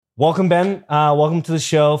Welcome, Ben. Welcome to the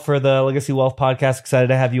show for the Legacy Wealth Podcast. Excited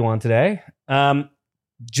to have you on today.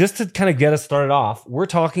 Just to kind of get us started off, we're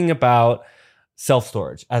talking about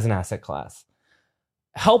self-storage as an asset class.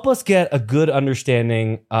 Help us get a good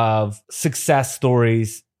understanding of success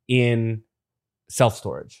stories in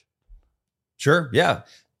self-storage. Sure. Yeah.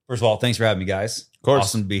 First of all, thanks for having me, guys. Of course.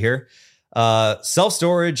 Awesome to be here.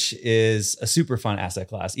 Self-storage is a super fun asset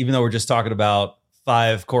class, even though we're just talking about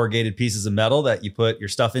 5 corrugated pieces of metal that you put your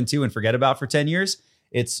stuff into and forget about for 10 years.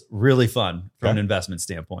 It's really fun from an investment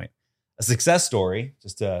standpoint. A success story,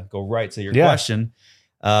 just to go right to your question,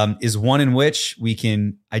 is one in which we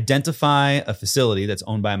can identify a facility that's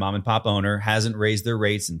owned by a mom and pop owner, hasn't raised their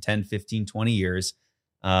rates in 10, 15, 20 years,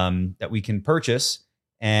 that we can purchase,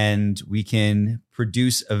 and we can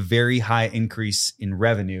produce a very high increase in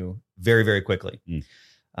revenue very, very quickly.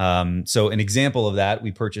 So an example of that,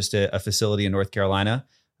 we purchased a facility in North Carolina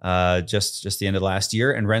just the end of last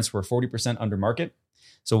year, and rents were 40% under market.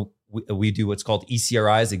 So we do what's called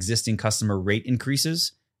ECRIs, existing customer rate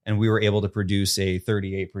increases, and we were able to produce a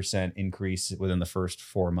 38% increase within the first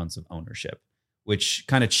 4 months of ownership, which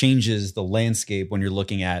kind of changes the landscape when you're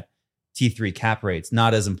looking at T3 cap rates.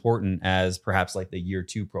 Not as important as perhaps like the year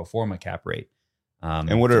 2 pro forma cap rate.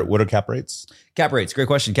 And what are cap rates? Cap rates, great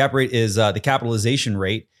question. Cap rate is the capitalization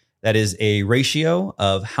rate. That is a ratio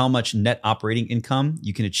of how much net operating income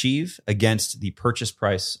you can achieve against the purchase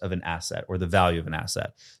price of an asset or the value of an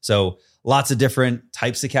asset. So lots of different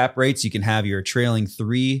types of cap rates. You can have your trailing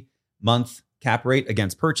 3-month cap rate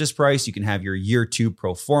against purchase price. You can have your year 2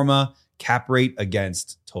 pro forma cap rate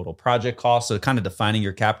against total project cost. So kind of defining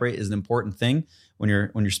your cap rate is an important thing when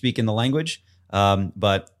you're speaking the language.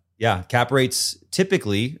 But yeah, cap rates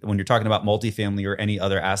typically, when you're talking about multifamily or any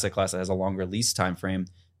other asset class that has a longer lease time frame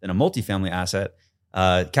than a multifamily asset,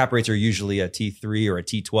 cap rates are usually a T3 or a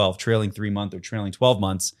T12, trailing 3-month or trailing 12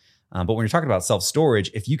 months. But when you're talking about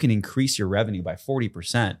self-storage, if you can increase your revenue by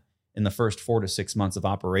 40% in the first 4 to 6 months of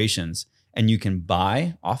operations, and you can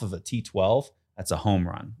buy off of a T12, that's a home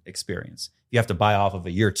run experience. You have to buy off of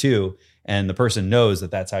a year 2, and the person knows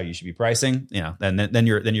that that's how you should be pricing. Then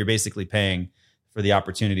you're basically paying for the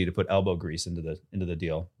opportunity to put elbow grease into the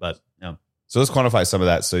deal. But So let's quantify some of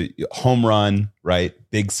that. So home run, right?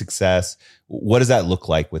 Big success. What does that look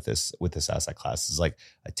like with this asset class? Is like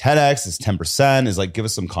a 10x, is 10%, is like, give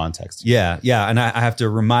us some context. Yeah. And I have to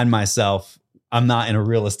remind myself, I'm not in a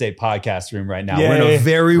real estate podcast room right now. We're in a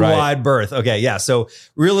very wide berth. Okay. Yeah. So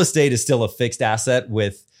real estate is still a fixed asset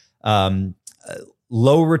with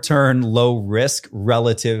low return, low risk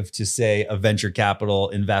relative to, say, a venture capital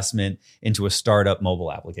investment into a startup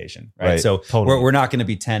mobile application. Right. So totally. We're not going to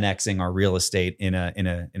be 10xing our real estate in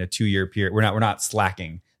a 2-year period. We're not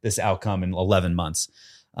slacking this outcome in 11 months.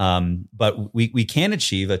 But we can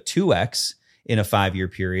achieve a 2x in a 5-year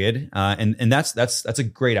period. And that's a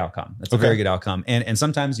great outcome. That's a very good outcome. And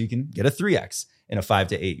sometimes you can get a 3x in a 5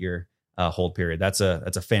 to 8 year hold period. That's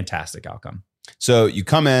a fantastic outcome. So you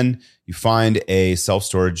come in, you find a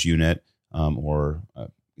self-storage unit, or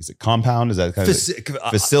is it compound? Is that kind of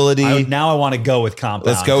facility? Now I want to go with compound.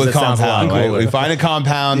 Let's go with compound. Right? We find a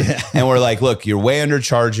compound and we're like, look, you're way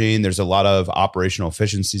undercharging. There's a lot of operational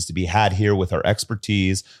efficiencies to be had here with our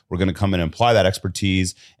expertise. We're going to come in and apply that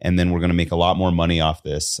expertise, and then we're going to make a lot more money off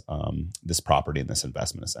this property and this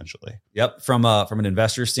investment, essentially. Yep. From an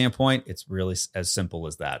investor standpoint, it's really as simple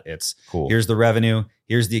as that. It's cool. Here's the revenue.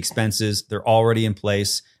 Here's the expenses. They're already in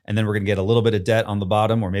place. And then we're going to get a little bit of debt on the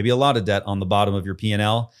bottom, or maybe a lot of debt on the bottom of your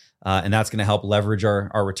P&L. And that's going to help leverage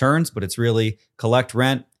our returns. But it's really collect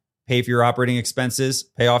rent, pay for your operating expenses,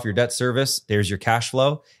 pay off your debt service. There's your cash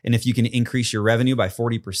flow. And if you can increase your revenue by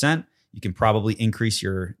 40%, you can probably increase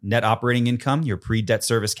your net operating income, your pre-debt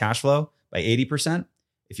service cash flow, by 80%.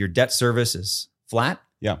 If your debt service is flat,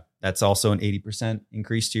 that's also an 80%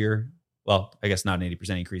 increase to your, well, I guess not an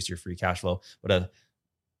 80% increase to your free cash flow, but a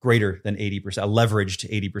greater than 80%, a leveraged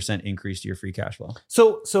 80% increase to your free cash flow.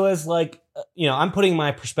 So as like, I'm putting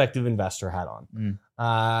my prospective investor hat on,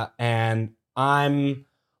 and I'm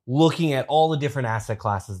looking at all the different asset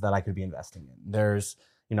classes that I could be investing in. There's,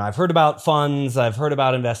 I've heard about funds. I've heard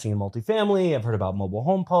about investing in multifamily. I've heard about mobile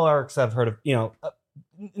home parks. I've heard of,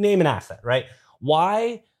 name an asset, right?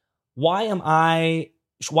 Why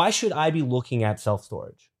should I be looking at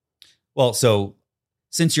self-storage? Well, so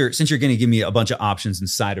since you're going to give me a bunch of options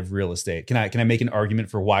inside of real estate, can I make an argument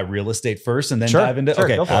for why real estate first and then dive into? Sure,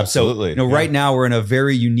 okay, absolutely. So right now we're in a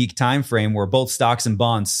very unique time frame where both stocks and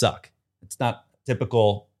bonds suck. It's not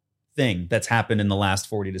typical thing that's happened in the last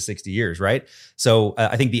 40 to 60 years, right? So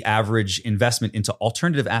I think the average investment into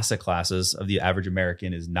alternative asset classes of the average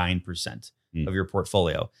American is 9% of your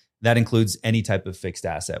portfolio. That includes any type of fixed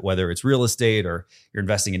asset, whether it's real estate or you're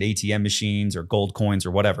investing in ATM machines or gold coins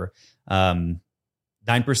or whatever.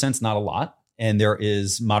 9% is not a lot. And there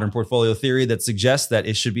is modern portfolio theory that suggests that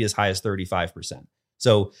it should be as high as 35%.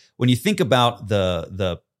 So when you think about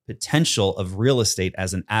the potential of real estate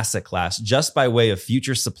as an asset class, just by way of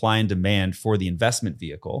future supply and demand for the investment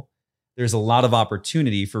vehicle, there's a lot of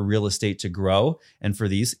opportunity for real estate to grow and for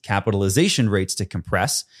these capitalization rates to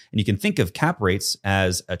compress. And you can think of cap rates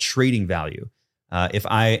as a trading value. If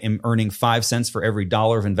I am earning 5 cents for every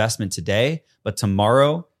dollar of investment today, but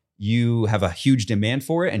tomorrow you have a huge demand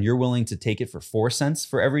for it and you're willing to take it for 4 cents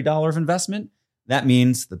for every dollar of investment, that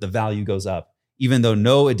means that the value goes up. Even though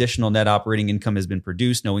no additional net operating income has been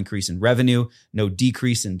produced, no increase in revenue, no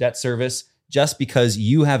decrease in debt service, just because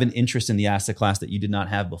you have an interest in the asset class that you did not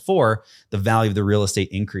have before, the value of the real estate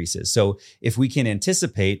increases. So if we can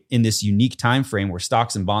anticipate in this unique time frame where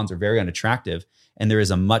stocks and bonds are very unattractive and there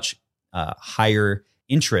is a much higher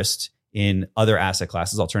interest in other asset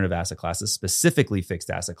classes, alternative asset classes, specifically fixed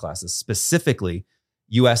asset classes, specifically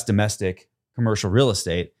U.S. domestic commercial real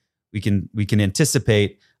estate, we can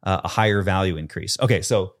anticipate a higher value increase. Okay,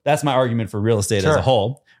 so that's my argument for real estate as a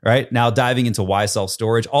whole. Right now, diving into why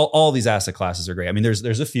self-storage, all these asset classes are great. I mean,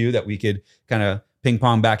 there's a few that we could kind of ping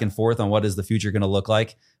pong back and forth on what is the future going to look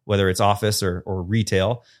like, whether it's office or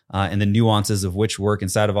retail, and the nuances of which work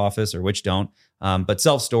inside of office or which don't. But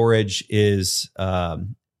self-storage is a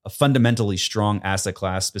fundamentally strong asset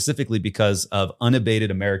class, specifically because of unabated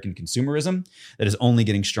American consumerism that is only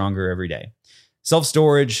getting stronger every day.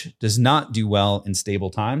 Self-storage does not do well in stable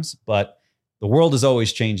times, but the world is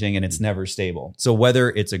always changing and it's never stable. So whether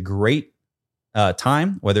it's a great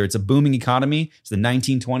time, whether it's a booming economy, it's the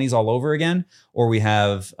 1920s all over again, or we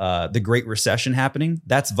have the Great Recession happening,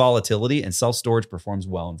 that's volatility, and self-storage performs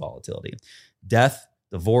well in volatility. Death,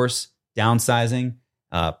 divorce, downsizing,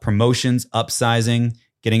 promotions, upsizing,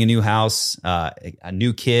 getting a new house, a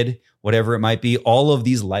new kid, whatever it might be, all of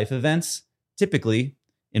these life events typically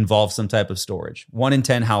involve some type of storage. 1 in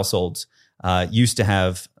 10 households used to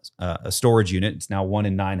have a storage unit. It's now 1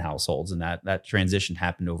 in 9 households, and that transition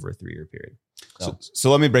happened over a 3-year period. So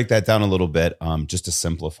let me break that down a little bit, just to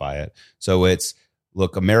simplify it. So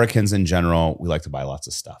look, Americans in general, we like to buy lots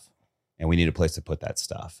of stuff, and we need a place to put that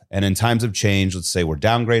stuff. And in times of change, let's say we're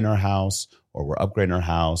downgrading our house or we're upgrading our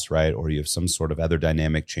house, right? Or you have some sort of other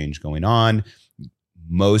dynamic change going on.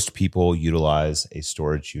 Most people utilize a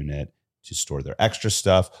storage unit to store their extra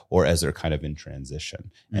stuff or as they're kind of in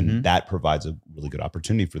transition. And that provides a really good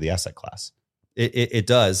opportunity for the asset class. It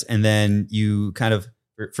does. And then you kind of,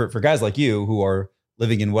 for guys like you who are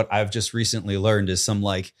living in what I've just recently learned is some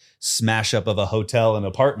like smash up of a hotel and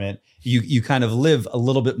apartment, you kind of live a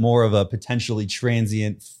little bit more of a potentially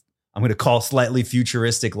transient, I'm going to call slightly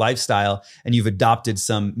futuristic lifestyle, and you've adopted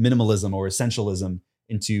some minimalism or essentialism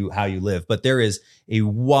into how you live. But there is a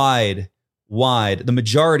the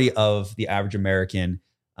majority of the average American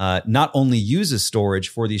not only uses storage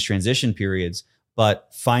for these transition periods, but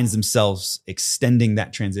finds themselves extending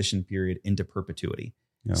that transition period into perpetuity.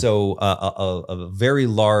 Yeah. So a very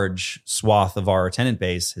large swath of our tenant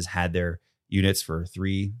base has had their units for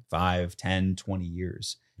 3, 5, 10, 20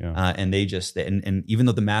 years. Yeah. And they just, and even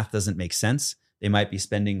though the math doesn't make sense, they might be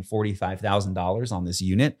spending $45,000 on this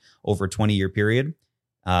unit over a 20-year period.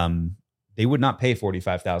 They would not pay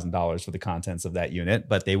 $45,000 for the contents of that unit,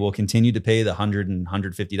 but they will continue to pay the $100 and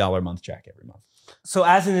 $150 a month check every month. So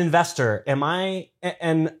as an investor, and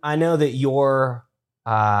I know that your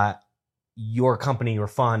company, your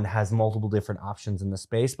fund has multiple different options in the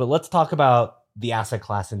space, but let's talk about the asset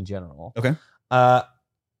class in general. Okay.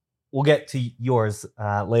 We'll get to yours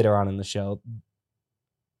later on in the show.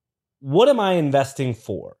 What am I investing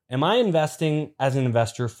for? Am I investing as an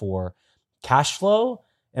investor for cash flow?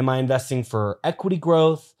 Am I investing for equity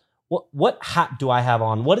growth? What hat do I have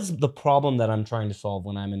on? What is the problem that I'm trying to solve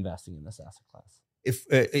when I'm investing in this asset class?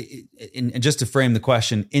 And just to frame the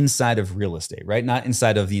question, inside of real estate, right? Not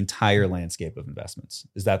inside of the entire landscape of investments.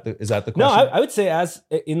 Is that the question? No, I would say as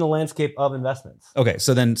in the landscape of investments. Okay,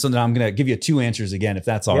 so then I'm going to give you 2 answers again, if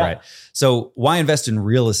that's all right. So why invest in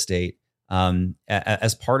real estate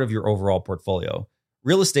as part of your overall portfolio?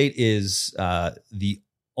 Real estate is the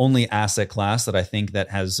only asset class that I think that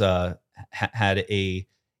has had a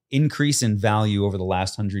increase in value over the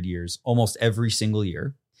last 100 years, almost every single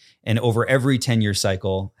year. And over every 10-year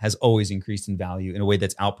cycle has always increased in value in a way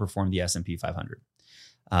that's outperformed the S&P 500.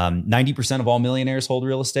 90% of all millionaires hold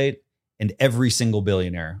real estate, and every single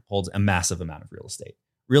billionaire holds a massive amount of real estate.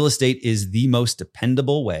 Real estate is the most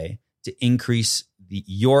dependable way to increase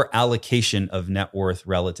your allocation of net worth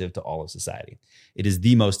relative to all of society. It is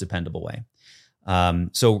the most dependable way.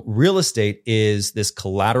 So real estate is this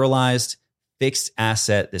collateralized fixed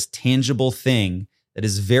asset, this tangible thing that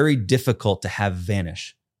is very difficult to have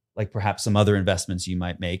vanish, like perhaps some other investments you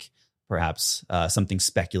might make, perhaps something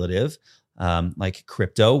speculative, like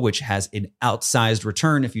crypto, which has an outsized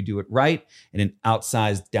return if you do it right, and an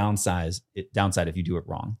outsized downside if you do it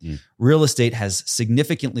wrong. Real estate has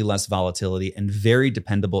significantly less volatility and very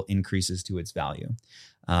dependable increases to its value.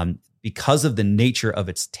 Because of the nature of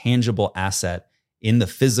its tangible asset in the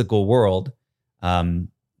physical world,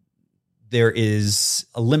 there is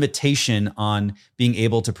a limitation on being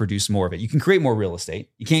able to produce more of it. You can create more real estate.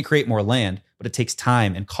 You can't create more land, but it takes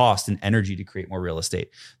time and cost and energy to create more real estate.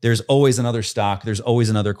 There's always another stock. There's always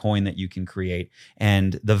another coin that you can create.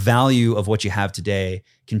 And the value of what you have today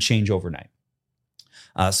can change overnight.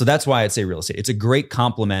 So that's why I'd say real estate. It's a great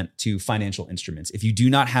complement to financial instruments. If you do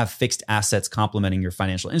not have fixed assets complementing your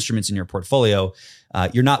financial instruments in your portfolio,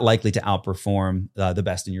 you're not likely to outperform the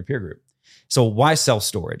best in your peer group. So why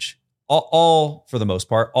self-storage? All, for the most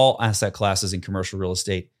part, all asset classes in commercial real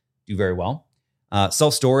estate do very well.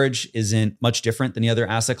 Self-storage isn't much different than the other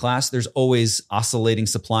asset class. There's always oscillating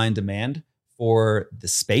supply and demand for the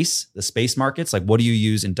space markets. Like, what do you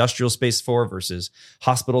use industrial space for versus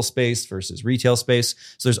hospital space versus retail space?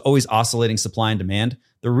 So there's always oscillating supply and demand.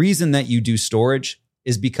 The reason that you do storage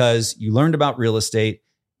is because you learned about real estate,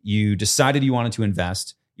 you decided you wanted to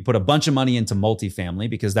invest, you put a bunch of money into multifamily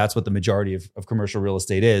because that's what the majority of commercial real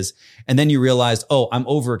estate is. And then you realized, oh, I'm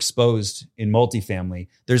overexposed in multifamily.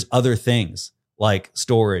 There's other things like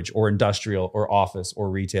storage or industrial or office or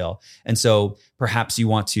retail. And so perhaps you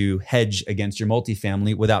want to hedge against your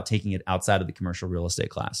multifamily without taking it outside of the commercial real estate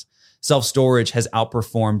class. Self-storage has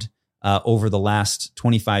outperformed over the last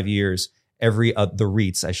 25 years. The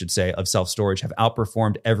REITs, I should say, of self-storage have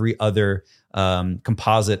outperformed every other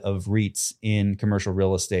composite of REITs in commercial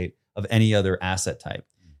real estate of any other asset type.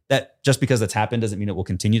 That just because that's happened doesn't mean it will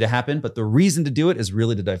continue to happen. But the reason to do it is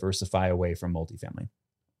really to diversify away from multifamily.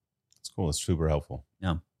 That's cool. That's super helpful.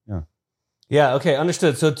 Yeah. Okay.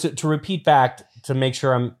 Understood. So to repeat back to make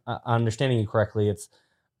sure I'm understanding you correctly, it's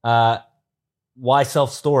why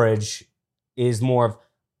self-storage is more of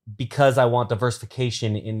because I want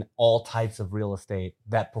diversification in all types of real estate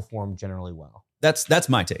that perform generally well. That's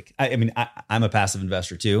my take. I mean, I'm a passive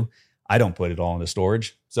investor too. I don't put it all into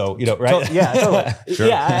storage. So, right? Yeah, totally. Sure.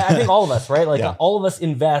 Yeah, I think all of us, right? Like all of us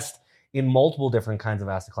invest in multiple different kinds of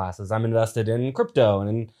asset classes. I'm invested in crypto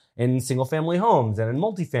and in single family homes and in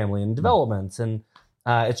multifamily and developments. And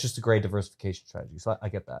it's just a great diversification strategy. So I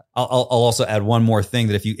get that. I'll also add one more thing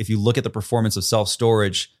that if you look at the performance of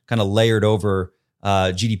self-storage kind of layered over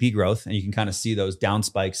GDP growth, and you can kind of see those down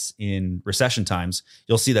spikes in recession times,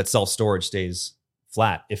 you'll see that self-storage stays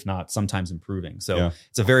flat, if not sometimes improving. So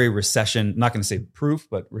it's a very I'm not going to say proof,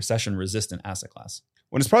 but recession resistant asset class.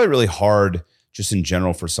 When it's probably really hard just in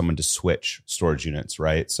general for someone to switch storage units,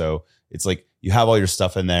 right? So it's like you have all your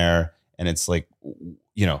stuff in there and it's like,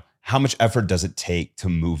 how much effort does it take to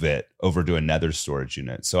move it over to another storage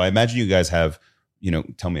unit? So I imagine you guys have,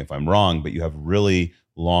 tell me if I'm wrong, but you have really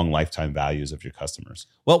long lifetime values of your customers.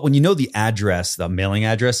 Well, when you know the address, the mailing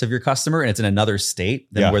address of your customer, and it's in another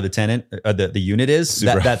state than where the tenant, the unit is,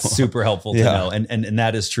 that's super helpful to know. And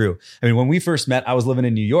that is true. I mean, when we first met, I was living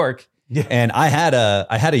in New York and I had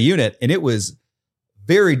a unit, and it was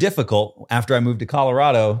very difficult after I moved to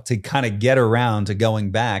Colorado to kind of get around to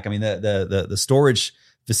going back. I mean, the storage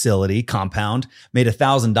facility compound made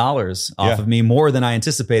 $1,000 off of me, more than I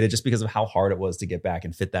anticipated, just because of how hard it was to get back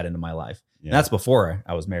and fit that into my life. And that's before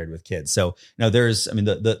I was married with kids. So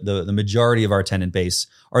the majority of our tenant base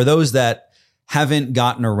are those that haven't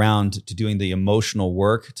gotten around to doing the emotional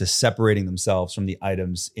work to separating themselves from the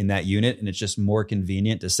items in that unit. And it's just more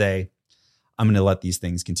convenient to say, I'm going to let these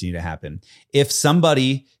things continue to happen. If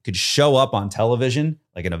somebody could show up on television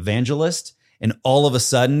like an evangelist and all of a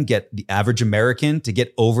sudden get the average American to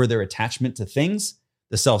get over their attachment to things,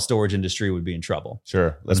 the self-storage industry would be in trouble.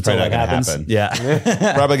 Sure. That's probably not going to happen.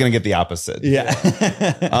 Yeah. Probably going to get the opposite. Yeah.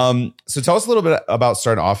 So tell us a little bit about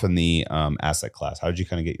starting off in the asset class. How did you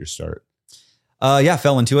kind of get your start?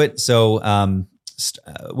 Fell into it. So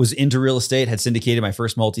was into real estate, had syndicated my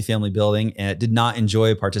first multifamily building, and did not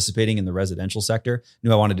enjoy participating in the residential sector.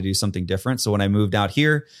 Knew I wanted to do something different. So when I moved out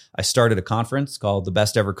here, I started a conference called the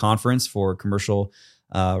Best Ever Conference for commercial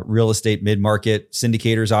real estate mid-market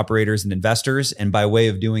syndicators, operators, and investors. And by way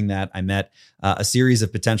of doing that, I met a series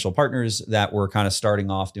of potential partners that were kind of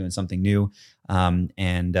starting off doing something new.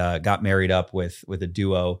 and got married up with a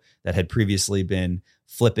duo that had previously been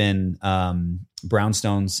flipping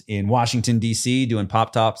brownstones in Washington, D.C., doing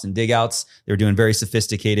pop tops and dig outs. They were doing very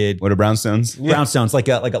sophisticated. What are brownstones? Brownstones, like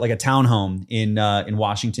a townhome in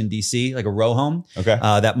Washington, D.C., like a row home. Okay.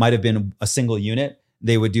 That might have been a single unit.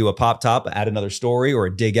 They would do a pop top, add another story, or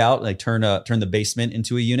a dig out, like turn the basement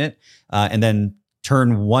into a unit, and then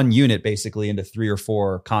turn one unit basically into 3 or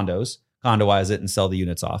 4 condos, condoize it, and sell the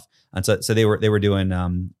units off. And so they were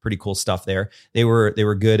doing pretty cool stuff there. They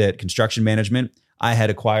were good at construction management. I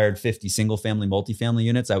had acquired 50 single family, multifamily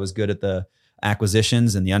units. I was good at the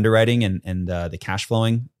acquisitions and the underwriting and the cash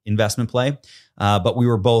flowing investment play. But we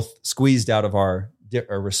were both squeezed out of our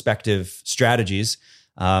respective strategies.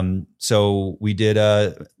 So we did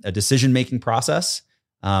a decision-making process.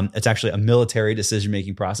 It's actually a military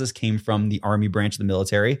decision-making process, came from the Army branch of the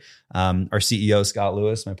military. Our CEO, Scott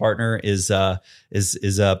Lewis, my partner, is a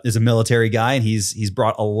military guy, and he's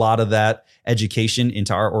brought a lot of that education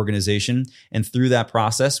into our organization. And through that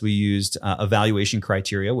process, we used evaluation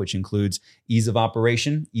criteria, which includes ease of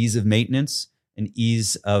operation, ease of maintenance, and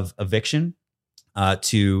ease of eviction,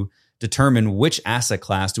 to determine which asset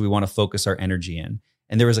class do we want to focus our energy in.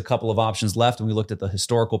 And there was a couple of options left, and we looked at the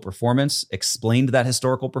historical performance, explained that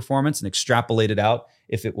historical performance, and extrapolated out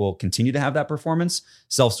if it will continue to have that performance.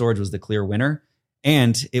 Self-storage was the clear winner.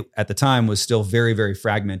 And it, at the time, was still very, very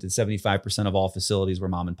fragmented. 75% of all facilities were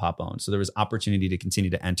mom and pop owned. So there was opportunity to continue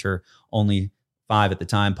to enter only 5 at the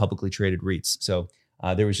time publicly traded REITs. So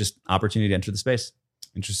there was just opportunity to enter the space.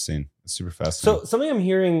 Interesting. That's super fascinating. So something I'm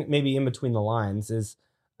hearing maybe in between the lines is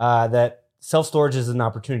that self-storage is an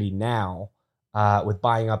opportunity now with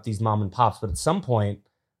buying up these mom and pops. But at some point,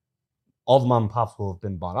 all the mom and pops will have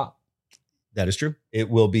been bought up. That is true. It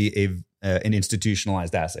will be an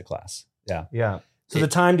institutionalized asset class. Yeah. Yeah. So the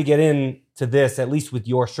time to get into this, at least with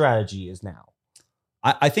your strategy, is now.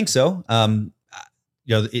 I think so. The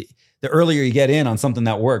earlier you get in on something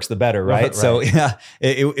that works, the better, right? Right. So yeah,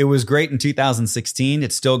 it was great in 2016.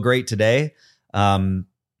 It's still great today.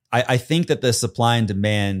 I think that the supply and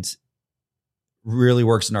demand really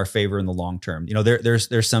works in our favor in the long term.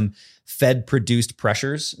 There's some Fed produced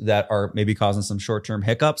pressures that are maybe causing some short-term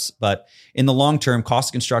hiccups, but in the long term, cost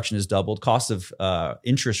of construction has doubled. Cost of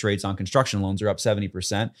interest rates on construction loans are up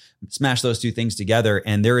 70%. Smash those two things together,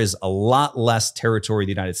 and there is a lot less territory in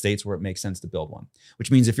the United States where it makes sense to build one,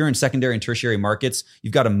 which means if you're in secondary and tertiary markets,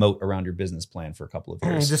 you've got a moat around your business plan for a couple of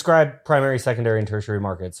years. Describe primary, secondary, and tertiary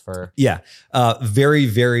markets for... Yeah. Very,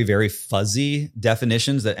 very, very fuzzy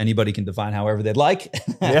definitions that anybody can define however they'd like.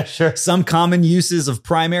 Yeah, sure. Some common uses of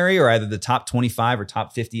primary are either the top 25 or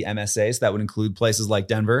top 50 MSAs. That would include places like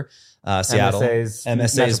Denver, Seattle,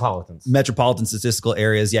 MSAs, metropolitan statistical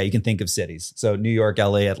areas. Yeah, you can think of cities. So New York,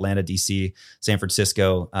 LA, Atlanta, DC, San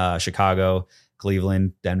Francisco, Chicago,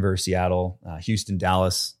 Cleveland, Denver, Seattle, Houston,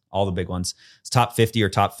 Dallas, all the big ones. It's top 50 or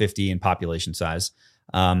top 50 in population size.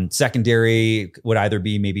 Secondary would either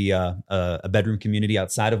be maybe a bedroom community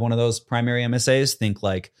outside of one of those primary MSAs. Think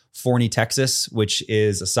like Forney, Texas, which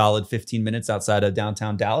is a solid 15 minutes outside of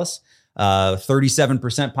downtown Dallas.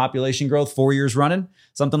 37% population growth, 4 years running,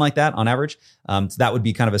 something like that on average. So that would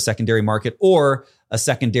be kind of a secondary market, or a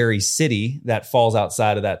secondary city that falls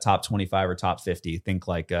outside of that top 25 or top 50. Think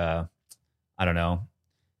like, I don't know,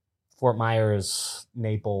 Fort Myers,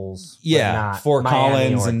 Naples. Yeah. Fort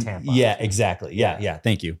Miami Collins and Tampa. Yeah, exactly. Yeah.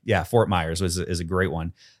 Thank you. Yeah. Fort Myers is a great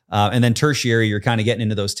one. And then tertiary, you're kind of getting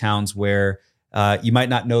into those towns where you might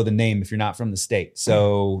not know the name if you're not from the state.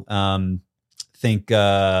 So think,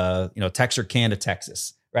 Texarkana,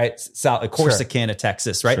 Texas, right? Corsicana,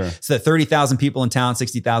 Texas, right? Sure. So 30,000 people in town,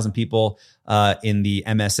 60,000 people in the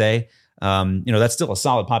MSA. That's still a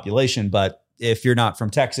solid population, but if you're not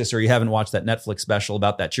from Texas, or you haven't watched that Netflix special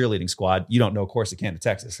about that cheerleading squad, you don't know Corsicana,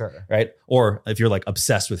 Texas, Sure. right? Or if you're like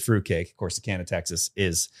obsessed with fruitcake, Corsicana, Texas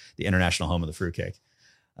is the international home of the fruitcake.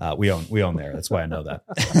 We own there. That's why I know that.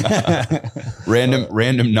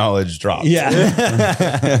 Random knowledge drops. Yeah.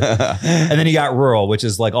 And then you got rural, which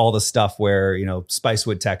is like all the stuff where,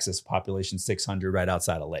 Spicewood, Texas, population 600 right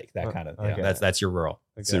outside a lake, that kind of, okay. That's your rural.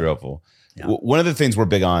 Super helpful. Yeah. One of the things we're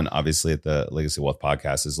big on, obviously, at the Legacy Wealth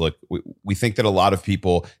podcast is, look, we think that a lot of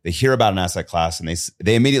people, they hear about an asset class and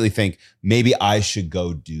they immediately think, maybe I should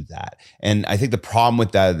go do that. And I think the problem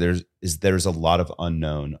with that there's a lot of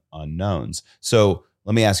unknowns. So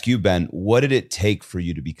let me ask you, Ben, what did it take for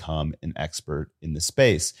you to become an expert in the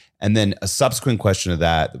space? And then a subsequent question to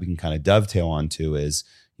that we can kind of dovetail onto is,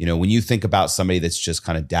 when you think about somebody that's just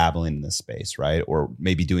kind of dabbling in this space, right? Or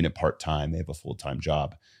maybe doing it part-time, they have a full-time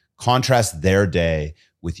job. Contrast their day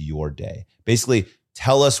with your day. Basically,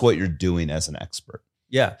 tell us what you're doing as an expert.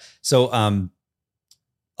 Yeah. So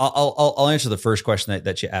I'll answer the first question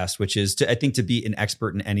that you asked, which is I think to be an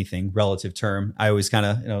expert in anything, relative term. I always kind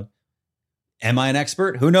of, am I an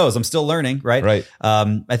expert? Who knows? I'm still learning, right? Right.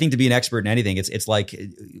 I think to be an expert in anything, it's like,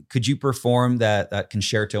 could you perform that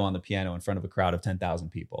concerto on the piano in front of a crowd of 10,000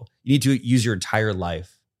 people? You need to use your entire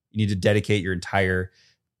life. You need to dedicate your entire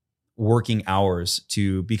working hours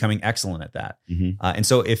to becoming excellent at that. Mm-hmm. And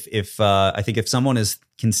so I think if someone is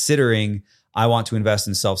considering, I want to invest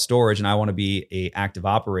in self-storage and I want to be a active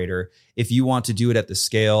operator, if you want to do it at the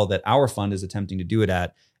scale that our fund is attempting to do it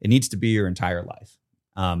at, it needs to be your entire life.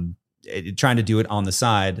 Trying to do it on the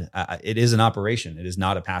side, it is an operation. It is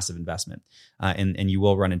not a passive investment, and you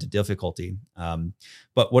will run into difficulty.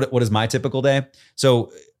 But what is my typical day?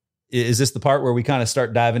 So is this the part where we kind of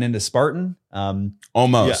start diving into Spartan?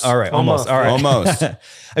 Almost. Yeah, all right. Almost. All right. Almost. I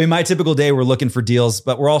mean, my typical day, we're looking for deals,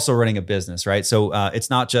 but we're also running a business, right? So it's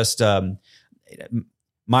not just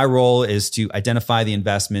my role is to identify the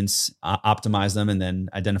investments, optimize them, and then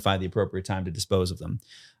identify the appropriate time to dispose of them.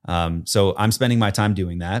 So I'm spending my time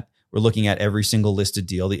doing that. We're looking at every single listed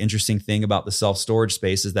deal. The interesting thing about the self-storage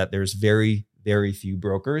space is that there's very, very few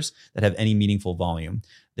brokers that have any meaningful volume.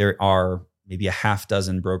 There are maybe a half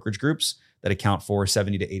dozen brokerage groups that account for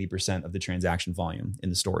 70 to 80% of the transaction volume in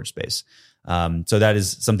the storage space. So that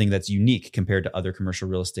is something that's unique compared to other commercial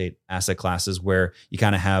real estate asset classes where you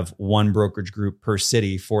kind of have one brokerage group per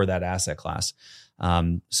city for that asset class.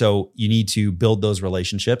 So you need to build those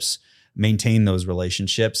relationships, maintain those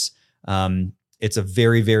relationships. It's a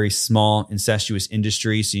very, very small, incestuous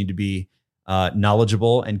industry. So you need to be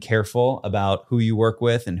knowledgeable and careful about who you work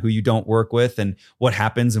with and who you don't work with and what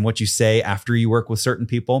happens and what you say after you work with certain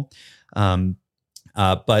people.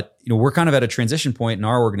 But we're kind of at a transition point in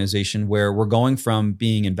our organization where we're going from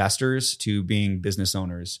being investors to being business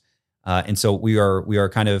owners. And so we are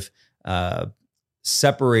kind of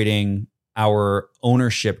separating our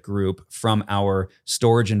ownership group from our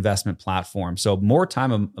storage investment platform. So more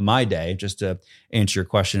time of my day, just to answer your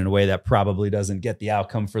question in a way that probably doesn't get the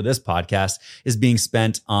outcome for this podcast, is being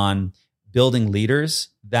spent on building leaders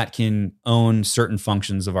that can own certain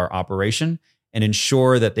functions of our operation and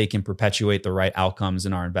ensure that they can perpetuate the right outcomes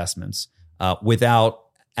in our investments without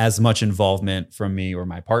as much involvement from me or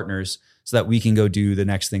my partners, so that we can go do the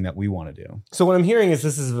next thing that we want to do. So what I'm hearing is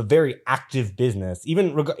this is a very active business,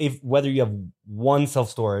 even whether you have one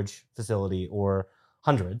self-storage facility or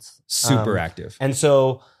hundreds. Super active. And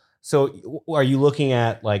so are you looking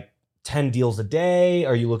at like 10 deals a day?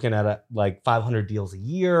 Are you looking at like 500 deals a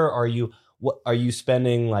year? Are you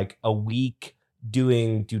spending like a week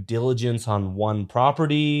doing due diligence on one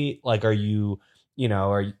property? Like, are you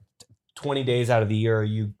 20 days out of the year, are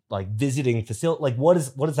you like visiting facility? Like what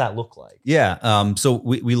does that look like? Yeah. So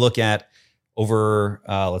we look at over,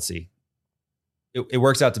 let's see, it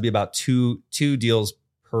works out to be about two deals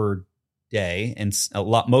per day. And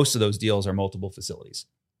most of those deals are multiple facilities.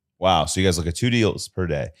 Wow. So you guys look at 2 deals per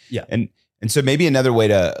day. Yeah. And so maybe another way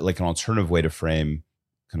to, like, an alternative way to frame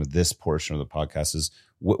kind of this portion of the podcast is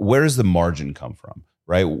where does the margin come from,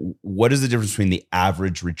 right? What is the difference between the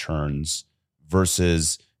average returns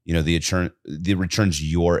versus the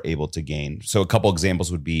returns you're able to gain? So a couple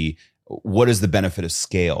examples would be, what is the benefit of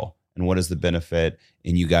scale, and what is the benefit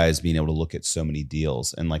in you guys being able to look at so many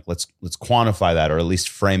deals? And like, let's quantify that, or at least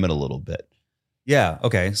frame it a little bit. Yeah.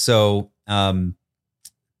 Okay. So, I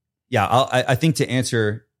think to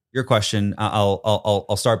answer your question,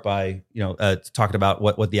 I'll start by talking about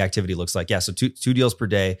what the activity looks like. Yeah. So two deals per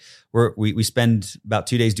day. We spend about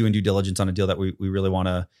 2 days doing due diligence on a deal that we really want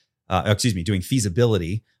to. Doing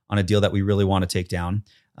feasibility on a deal that we really want to take down.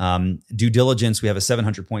 Due diligence, we have a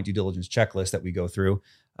 700-point due diligence checklist that we go through,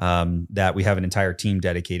 that we have an entire team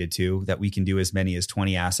dedicated to, that we can do as many as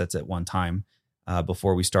 20 assets at one time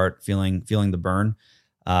before we start feeling the burn.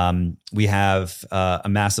 We have a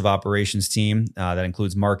massive operations team that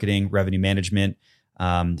includes marketing, revenue management,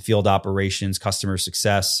 field operations, customer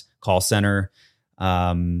success, call center,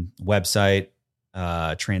 website,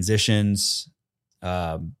 transitions,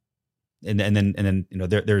 and then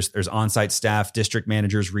there's on-site staff, district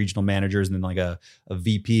managers, regional managers, and then like a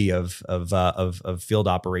VP of field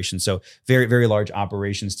operations. So very, very large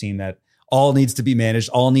operations team that all needs to be managed,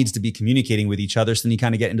 all needs to be communicating with each other. So then you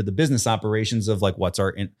kind of get into the business operations of like what's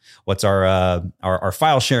our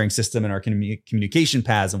file sharing system and our communication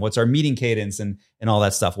paths, and what's our meeting cadence and all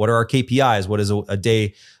that stuff. What are our KPIs? What does a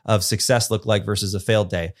day of success look like versus a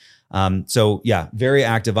failed day? So yeah, very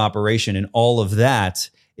active operation, and all of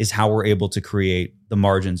that is how we're able to create the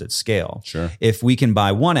margins at scale. Sure. If we can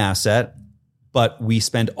buy one asset, but we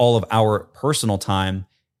spend all of our personal time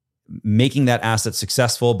making that asset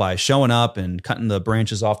successful by showing up and cutting the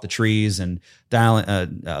branches off the trees and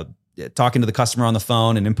talking to the customer on the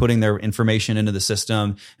phone and inputting their information into the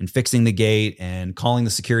system and fixing the gate and calling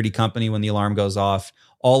the security company when the alarm goes off,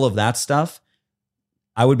 all of that stuff,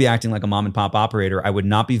 I would be acting like a mom and pop operator. I would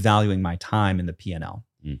not be valuing my time in the P&L.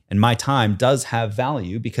 And my time does have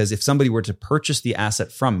value because if somebody were to purchase the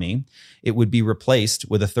asset from me, it would be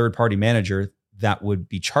replaced with a third-party manager that would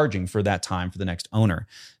be charging for that time for the next owner.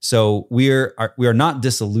 So we are not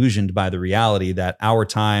disillusioned by the reality that our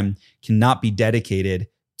time cannot be dedicated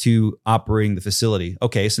to operating the facility.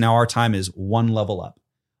 Okay, so now our time is one level up.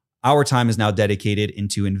 Our time is now dedicated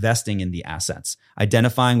into investing in the assets,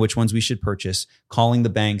 identifying which ones we should purchase, calling the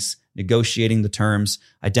banks, negotiating the terms,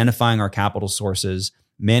 identifying our capital sources,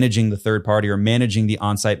 managing the third party or managing the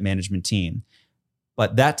on-site management team.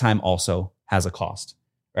 But that time also has a cost,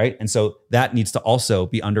 right? And so that needs to also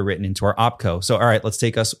be underwritten into our OpCo. So, all right, let's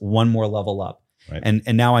take us one more level up. Right.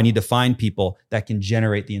 And now I need to find people that can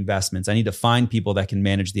generate the investments. I need to find people that can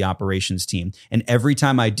manage the operations team. And every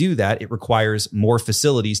time I do that, it requires more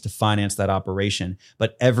facilities to finance that operation.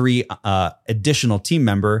 But every additional team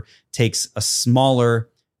member takes a smaller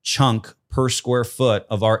chunk per square foot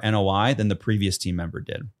of our NOI than the previous team member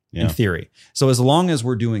did, in theory. So as long as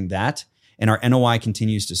we're doing that and our NOI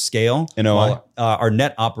continues to scale, our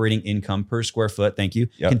net operating income per square foot,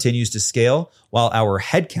 continues to scale, while our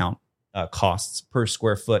headcount costs per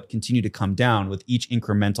square foot continue to come down with each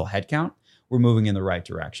incremental headcount, we're moving in the right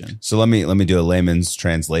direction. So let me do a layman's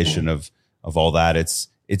translation of all that. It's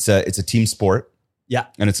a team sport. Yeah.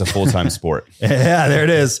 And it's a full-time sport. Yeah, there it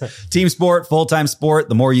is. Team sport, full-time sport.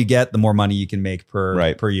 The more you get, the more money you can make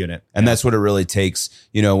per unit. And that's what it really takes.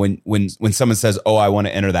 You know, when someone says, "Oh, I want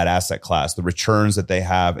to enter that asset class," the returns that they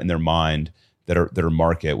have in their mind that are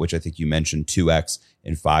market, which I think you mentioned 2x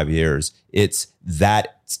in 5 years. It's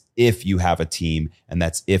that if you have a team, and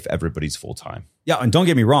that's if everybody's full-time. Yeah, and don't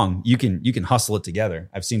get me wrong, you can hustle it together.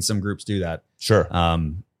 I've seen some groups do that. Sure.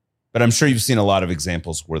 But I'm sure you've seen a lot of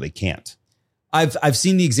examples where they can't. I've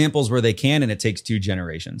seen the examples where they can, and it takes 2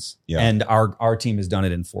 generations. Yeah. And our team has done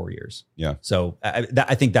it in 4 years. Yeah. So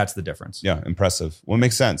I think that's the difference. Yeah, impressive. Well, it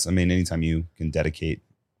makes sense. I mean, anytime you can dedicate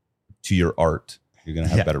to your art, you're going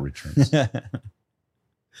to have better returns.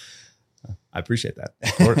 I appreciate that.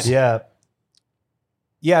 Of course.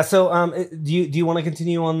 Yeah. So, do you want to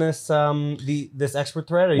continue on this this expert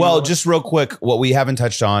thread? Well, just real quick, what we haven't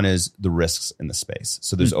touched on is the risks in the space.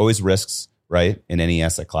 So there's always risks, right, in any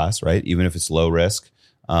asset class, right? Even if it's low risk.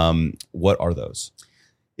 What are those?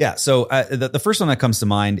 Yeah. So the first one that comes to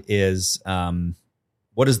mind is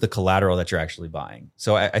what is the collateral that you're actually buying?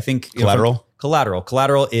 So I think collateral.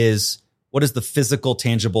 Collateral is what is the physical,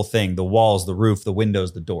 tangible thing? The walls, the roof, the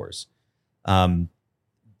windows, the doors.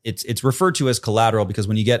 It's referred to as collateral because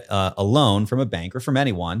when you get a loan from a bank or from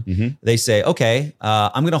anyone, they say, okay,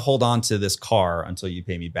 I'm going to hold on to this car until you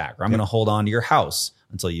pay me back, or I'm going to hold on to your house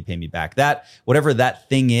until you pay me back. That whatever that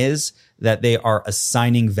thing is that they are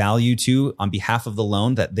assigning value to on behalf of the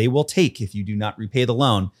loan that they will take if you do not repay the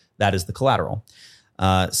loan, that is the collateral.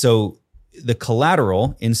 So the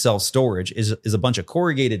collateral in self-storage is a bunch of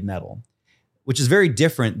corrugated metal, which is very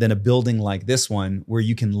different than a building like this one where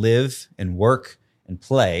you can live and work and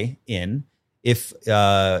play in. If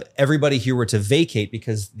everybody here were to vacate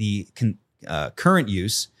because the current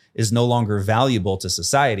use is no longer valuable to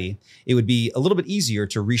society, it would be a little bit easier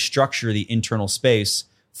to restructure the internal space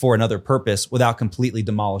for another purpose without completely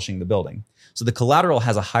demolishing the building. So the collateral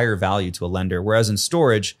has a higher value to a lender, whereas in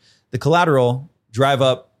storage, the collateral, drive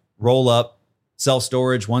up, roll up,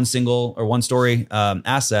 self-storage, one story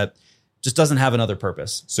asset, just doesn't have another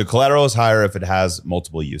purpose. So collateral is higher if it has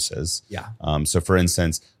multiple uses. Yeah. So for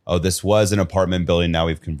instance, this was an apartment building. Now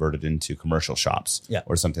we've converted into commercial shops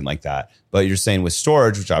or something like that. But you're saying with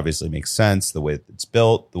storage, which obviously makes sense, the way it's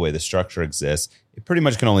built, the way the structure exists, it pretty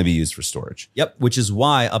much can only be used for storage. Yep. Which is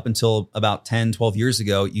why up until about 10, 12 years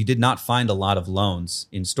ago, you did not find a lot of loans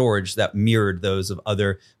in storage that mirrored those of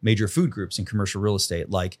other major food groups in commercial real estate,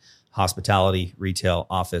 like hospitality, retail,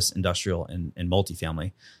 office, industrial, and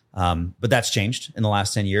multifamily. But that's changed in the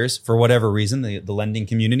last 10 years. For whatever reason, the lending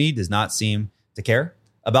community does not seem to care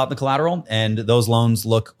about the collateral. And those loans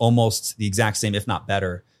look almost the exact same, if not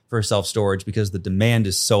better, for self-storage because the demand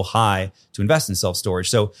is so high to invest in self-storage.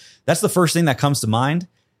 So that's the first thing that comes to mind.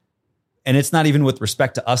 And it's not even with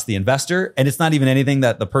respect to us, the investor, and it's not even anything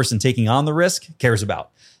that the person taking on the risk cares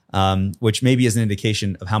about. Which maybe is an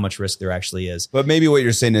indication of how much risk there actually is. But maybe what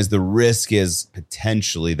you're saying is the risk is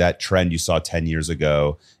potentially that trend you saw 10 years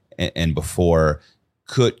ago and before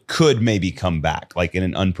could maybe come back like in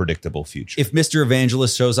an unpredictable future. If Mr.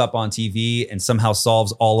 Evangelist shows up on TV and somehow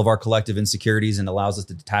solves all of our collective insecurities and allows us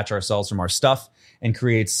to detach ourselves from our stuff and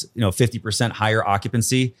creates, 50% higher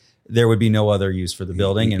occupancy, there would be no other use for the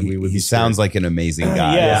building, and we would be. He sounds like an amazing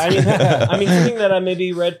guy. Yeah, I mean, something that I may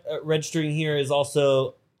be registering here is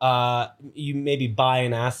also you maybe buy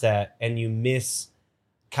an asset and you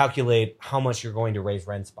miscalculate how much you're going to raise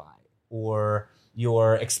rents by, or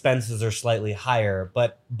your expenses are slightly higher,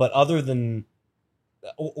 but other than,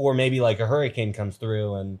 or maybe like a hurricane comes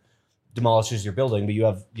through and demolishes your building, but you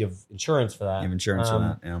have insurance for that. You have insurance for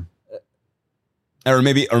that, yeah. Or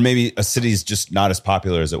maybe a city's just not as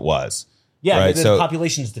popular as it was. Yeah, right? the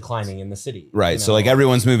population is declining in the city. Right. So like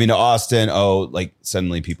everyone's moving to Austin. Oh, like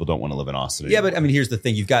suddenly people don't want to live in Austin anymore. Yeah, but I mean, here's the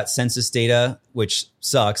thing. You've got census data, which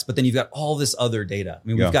sucks, but then you've got all this other data. I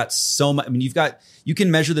mean, we've got so much. I mean, you can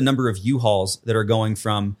measure the number of U-Hauls that are going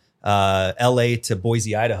from LA to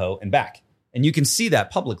Boise, Idaho and back. And you can see that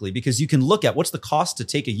publicly because you can look at what's the cost to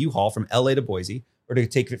take a U-Haul from LA to Boise or to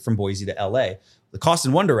take it from Boise to LA. The cost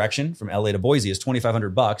in one direction from LA to Boise is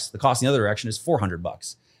 $2,500. The cost in the other direction is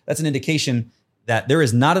 $400. That's an indication that there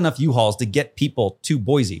is not enough U-Hauls to get people to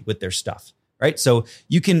Boise with their stuff, right? So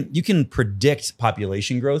you can predict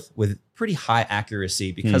population growth with pretty high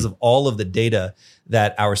accuracy because of all of the data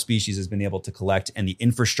that our species has been able to collect and the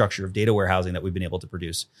infrastructure of data warehousing that we've been able to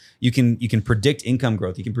produce. You can predict income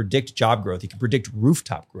growth. You can predict job growth. You can predict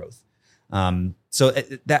rooftop growth. So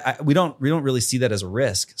that we don't really see that as a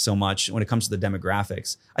risk so much when it comes to the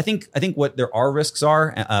demographics. I think what there are risks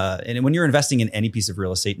are, and when you're investing in any piece of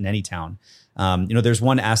real estate in any town, there's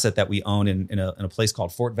one asset that we own in a place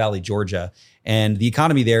called Fort Valley, Georgia, and the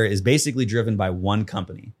economy there is basically driven by one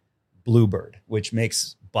company, Bluebird, which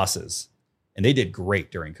makes buses, and they did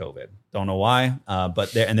great during COVID. Don't know why,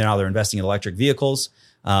 but now they're investing in electric vehicles.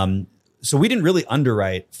 So we didn't really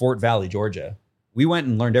underwrite Fort Valley, Georgia. We went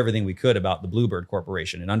and learned everything we could about the Bluebird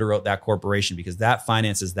Corporation and underwrote that corporation because that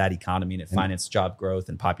finances that economy and it finances job growth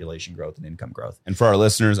and population growth and income growth. And for our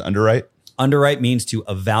listeners, underwrite? Underwrite means to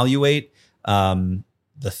evaluate the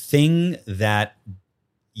thing that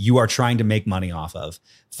you are trying to make money off of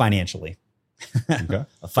financially. Okay.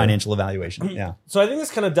 A financial evaluation. Yeah. So I think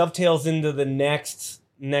this kind of dovetails into the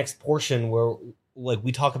next portion where like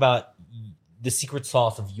we talk about the secret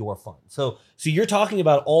sauce of your fund. So you're talking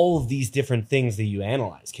about all of these different things that you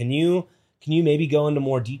analyze. Can you maybe go into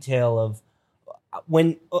more detail of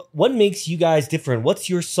what makes you guys different?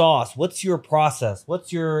 What's your sauce? What's your process?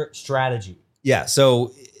 What's your strategy? Yeah.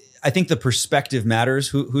 So I think the perspective matters.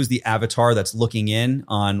 Who's the avatar that's looking in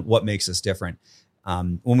on what makes us different?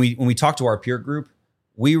 When we talk to our peer group,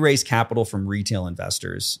 we raise capital from retail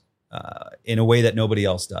investors in a way that nobody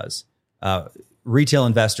else does. Retail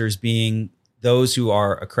investors being those who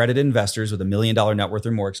are accredited investors with $1 million net worth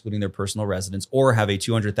or more, excluding their personal residence, or have a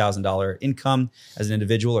 $200,000 income as an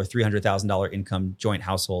individual or $300,000 income joint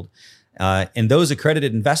household. And those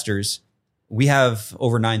accredited investors, we have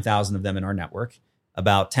over 9,000 of them in our network.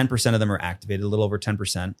 About 10% of them are activated, a little over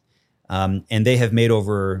 10%. And they have made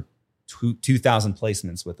over 2,000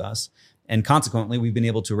 placements with us. And consequently, we've been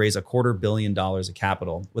able to raise $250 million of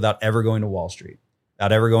capital without ever going to Wall Street,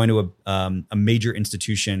 without ever going to a major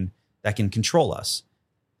institution that can control us.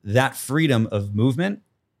 That freedom of movement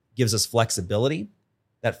gives us flexibility.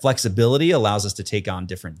 That flexibility allows us to take on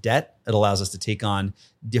different debt. It allows us to take on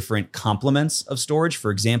different complements of storage. For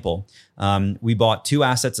example, we bought 2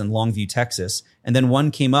 assets in Longview, Texas, and then one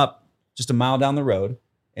came up just a mile down the road,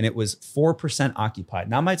 and it was 4% occupied.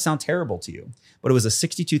 Now, it might sound terrible to you, but it was a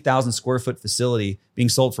 62,000 square foot facility being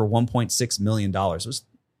sold for $1.6 million.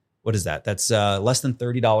 What is that? That's less than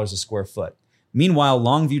 $30 a square foot. Meanwhile,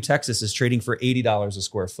 Longview, Texas is trading for $80 a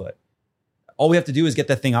square foot. All we have to do is get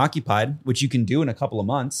that thing occupied, which you can do in a couple of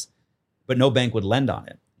months, but no bank would lend on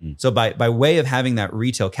it. So by way of having that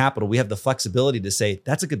retail capital, we have the flexibility to say,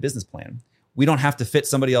 that's a good business plan. We don't have to fit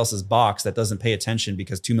somebody else's box that doesn't pay attention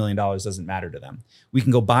because $2 million doesn't matter to them. We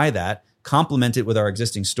can go buy that, complement it with our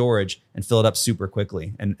existing storage, and fill it up super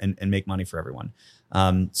quickly and make money for everyone.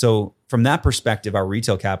 So from that perspective, our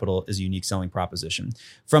retail capital is a unique selling proposition.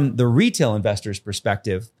 From the retail investor's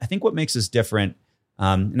perspective, I think what makes us different,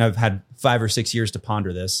 and I've had 5 or 6 years to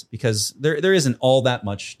ponder this because there isn't all that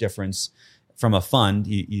much difference from a fund.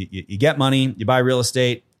 You get money, you buy real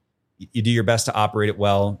estate, you do your best to operate it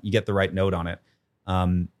well, you get the right note on it.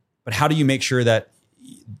 But how do you make sure that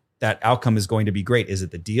that outcome is going to be great? Is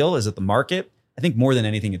it the deal? Is it the market? I think more than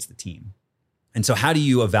anything, it's the team. And so how do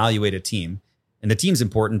you evaluate a team? And the team's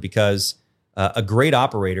important because a great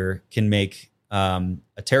operator can make a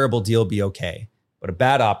terrible deal be okay. But a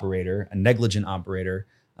bad operator, a negligent operator,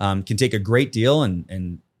 can take a great deal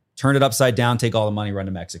and turn it upside down, take all the money, run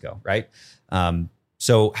to Mexico, right?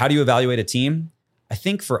 So how do you evaluate a team? I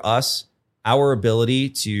think for us, our ability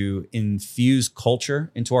to infuse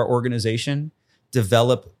culture into our organization,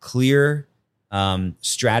 develop clear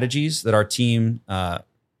strategies that our team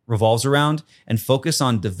revolves around, and focus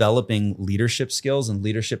on developing leadership skills and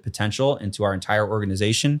leadership potential into our entire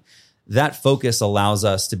organization. That focus allows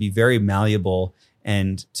us to be very malleable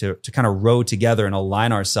and to kind of row together and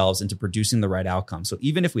align ourselves into producing the right outcome. So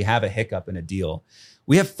even if we have a hiccup in a deal,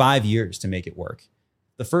 we have 5 years to make it work.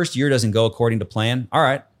 The first year doesn't go according to plan. All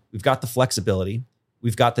right, we've got the flexibility.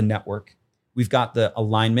 We've got the network. We've got the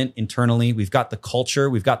alignment internally. We've got the culture.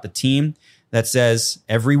 We've got the team that says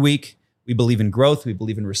every week, we believe in growth. We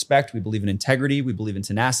believe in respect. We believe in integrity. We believe in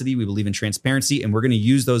tenacity. We believe in transparency. And we're going to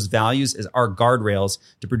use those values as our guardrails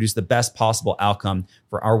to produce the best possible outcome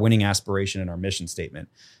for our winning aspiration and our mission statement.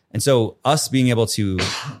 And so us being able to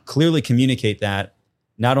clearly communicate that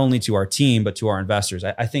not only to our team, but to our investors,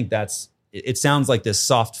 I think it sounds like this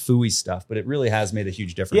soft phooey stuff, but it really has made a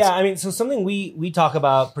huge difference. Yeah, I mean, so something we talk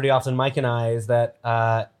about pretty often, Mike and I, is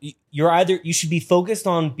that you should be focused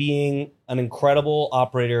on being an incredible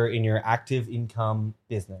operator in your active income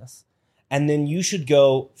business, and then you should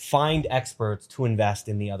go find experts to invest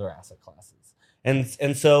in the other asset classes.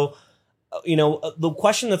 And so, the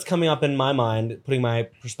question that's coming up in my mind, putting my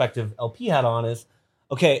perspective LP hat on, is,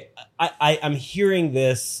 okay, I'm hearing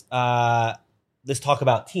this talk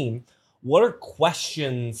about team. What are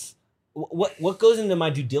questions? What goes into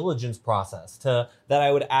my due diligence process that I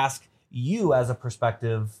would ask you as a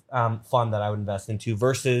prospective fund that I would invest into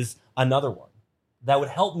versus another one that would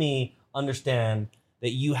help me understand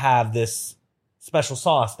that you have this special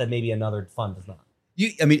sauce that maybe another fund does not?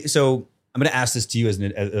 So I'm going to ask this to you as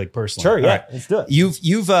like personally. Sure, yeah, right. Let's do it.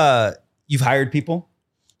 You've hired people.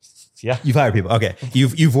 Yeah, you've hired people. Okay,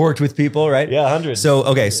 you've worked with people, right? Yeah, hundreds. So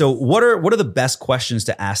okay, so what are the best questions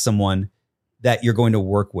to ask someone that you're going to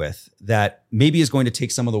work with that maybe is going to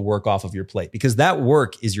take some of the work off of your plate? Because that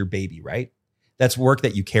work is your baby, right? That's work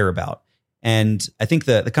that you care about. And I think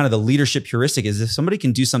the kind of the leadership heuristic is if somebody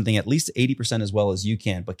can do something at least 80% as well as you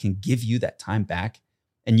can, but can give you that time back,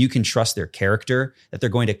 and you can trust their character, that they're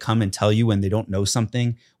going to come and tell you when they don't know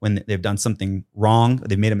something, when they've done something wrong,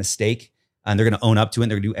 they've made a mistake, and they're going to own up to it,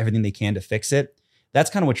 and they're going to do everything they can to fix it. That's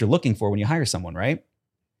kind of what you're looking for when you hire someone, right?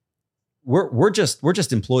 We're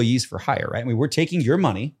just employees for hire, right? I mean, we're taking your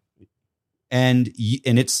money, and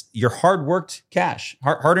it's your hard-earned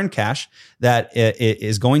cash that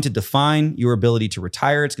is going to define your ability to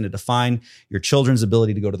retire. It's going to define your children's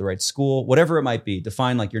ability to go to the right school, whatever it might be.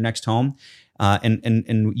 Define like your next home,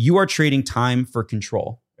 and you are trading time for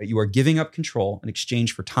control. Right? You are giving up control in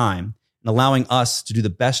exchange for time, and allowing us to do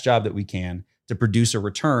the best job that we can to produce a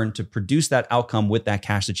return, to produce that outcome with that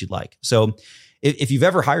cash that you'd like. So if you've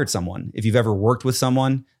ever hired someone, if you've ever worked with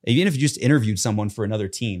someone, even if you just interviewed someone for another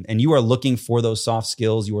team, and you are looking for those soft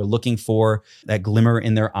skills, you are looking for that glimmer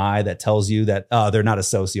in their eye that tells you that, oh, they're not a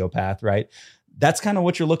sociopath, right? That's kind of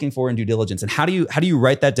what you're looking for in due diligence. And how do you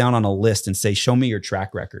write that down on a list and say, show me your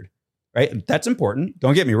track record? Right? That's important.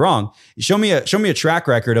 Don't get me wrong. Show me a track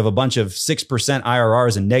record of a bunch of 6%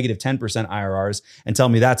 IRRs and negative 10% IRRs and tell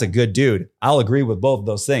me that's a good dude. I'll agree with both of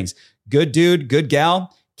those things. Good dude, good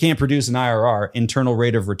gal can't produce an IRR, internal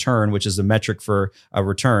rate of return, which is a metric for a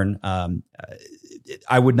return.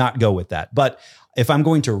 I would not go with that. But if I'm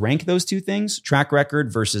going to rank those two things, track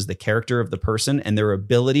record versus the character of the person and their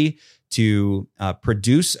ability to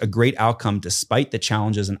produce a great outcome despite the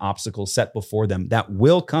challenges and obstacles set before them that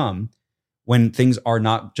will come when things are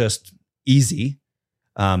not just easy,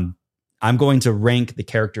 I'm going to rank the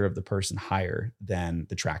character of the person higher than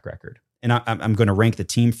the track record. And I'm going to rank the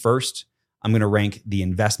team first. I'm going to rank the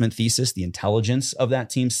investment thesis, the intelligence of that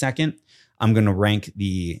team second. I'm going to rank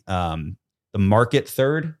the market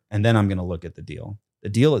third, and then I'm going to look at the deal. The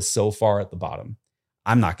deal is so far at the bottom.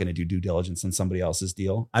 I'm not going to do due diligence on somebody else's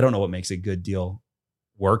deal. I don't know what makes a good deal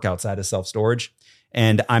work outside of self-storage.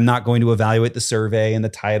 And I'm not going to evaluate the survey and the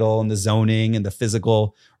title and the zoning and the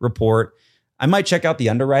physical report. I might check out the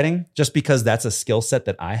underwriting just because that's a skill set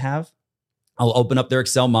that I have. I'll open up their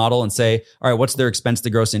Excel model and say, all right, what's their expense to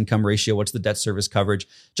gross income ratio? What's the debt service coverage?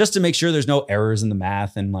 Just to make sure there's no errors in the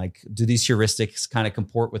math. And like, do these heuristics kind of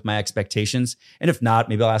comport with my expectations? And if not,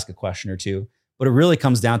 maybe I'll ask a question or two. But it really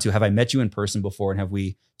comes down to, have I met you in person before? And have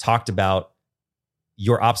we talked about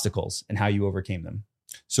your obstacles and how you overcame them?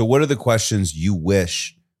 So what are the questions you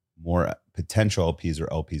wish more potential LPs or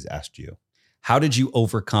LPs asked you? How did you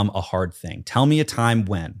overcome a hard thing? Tell me a time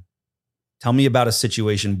when. Tell me about a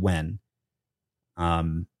situation when.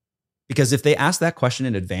 Because if they ask that question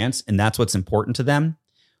in advance and that's what's important to them,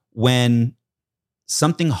 when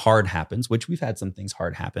something hard happens, which we've had some things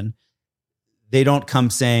hard happen, they don't come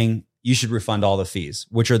saying you should refund all the fees,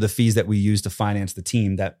 which are the fees that we use to finance the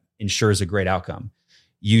team that ensures a great outcome.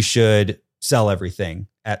 You should sell everything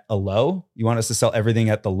at a low. You want us to sell everything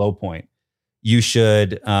at the low point. You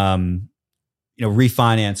should,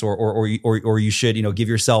 refinance or you should, give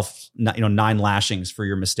yourself, 9 lashings for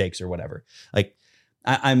your mistakes or whatever. Like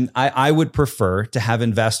I would prefer to have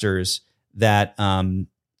investors that,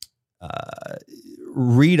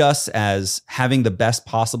 read us as having the best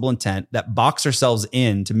possible intent, that box ourselves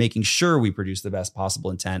in to making sure we produce the best possible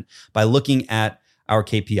intent by looking at our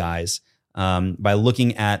KPIs, by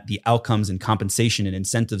looking at the outcomes and compensation and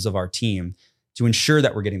incentives of our team to ensure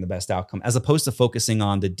that we're getting the best outcome, as opposed to focusing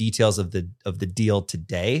on the details of the deal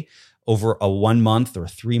today over a 1 month or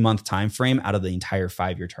 3 month time frame out of the entire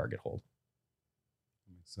 5-year target hold.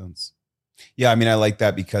 Makes sense. Yeah, I mean, I like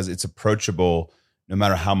that because it's approachable no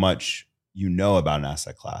matter how much you know about an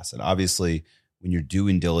asset class. And obviously, when you're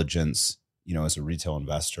doing diligence, as a retail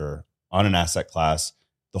investor on an asset class,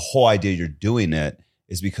 the whole idea you're doing it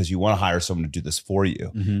is because you want to hire someone to do this for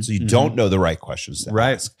you. Mm-hmm. So you don't know the right questions to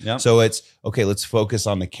ask. Yep. So it's, okay, let's focus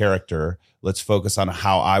on the character. Let's focus on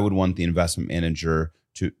how I would want the investment manager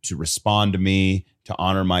to respond to me, to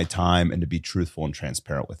honor my time, and to be truthful and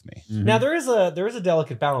transparent with me. Mm-hmm. Now, there is a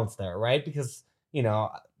delicate balance there, right? Because,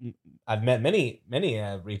 I've met many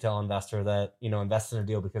retail investor that, invests in a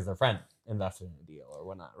deal because their friend invested in a deal or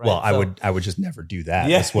whatnot, right? Well, I would just never do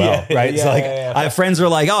that as well, right? So I have friends who are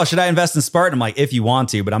like, oh, should I invest in Spartan? I'm like, if you want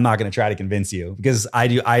to, but I'm not going to try to convince you because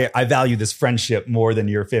I value this friendship more than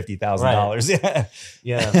your $50,000. Right.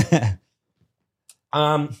 Yeah.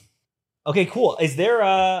 Okay, cool. Is there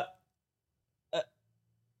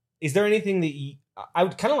anything that I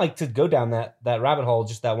would kind of like to go down that rabbit hole,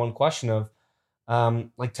 just that one question of,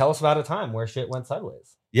 tell us about a time where shit went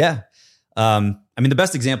sideways. Yeah. The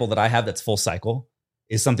best example that I have that's full cycle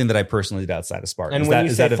is something that I personally did outside of Spartan. And when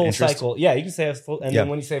you say full cycle, yeah, you can say full. And then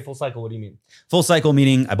when you say full cycle, what do you mean? Full cycle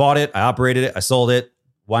meaning I bought it, I operated it, I sold it,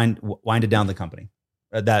 winded down the company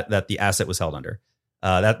that the asset was held under.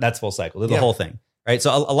 That's full cycle. The whole thing, right?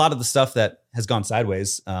 So a lot of the stuff that has gone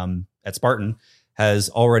sideways at Spartan has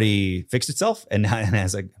already fixed itself and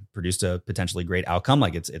has produced a potentially great outcome.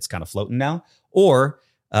 Like it's kind of floating now, or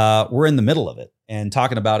we're in the middle of it. And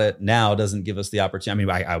talking about it now doesn't give us the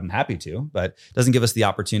opportunity. I'm happy to, but doesn't give us the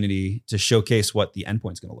opportunity to showcase what the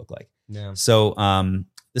endpoint's going to look like. Yeah. So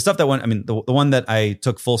the stuff that went, the one that I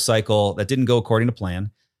took full cycle that didn't go according to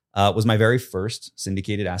plan was my very first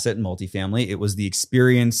syndicated asset in multifamily. It was the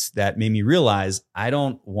experience that made me realize I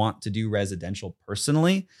don't want to do residential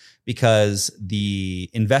personally because the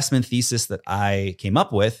investment thesis that I came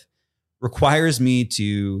up with requires me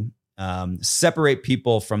to separate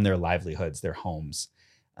people from their livelihoods, their homes,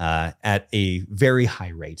 at a very high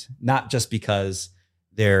rate, not just because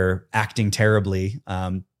they're acting terribly,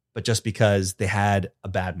 but just because they had a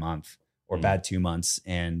bad month or bad 2 months.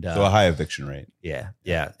 And so a high eviction rate. Yeah.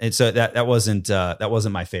 Yeah. And so that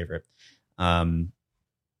wasn't my favorite. I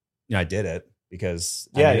did it because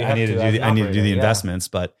I needed to do the investments,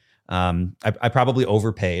 but I probably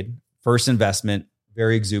overpaid. First investment,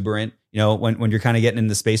 very exuberant. When you're kind of getting in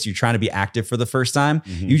the space, you're trying to be active for the first time.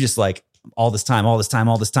 Mm-hmm. You just like all this time. I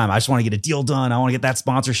just want to get a deal done. I want to get that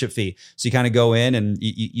sponsorship fee. So you kind of go in and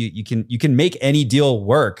you can make any deal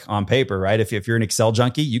work on paper, right? If you're an Excel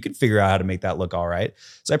junkie, you can figure out how to make that look all right.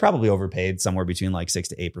 So I probably overpaid somewhere between like 6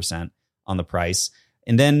 to 8% on the price.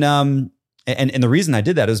 And then, and the reason I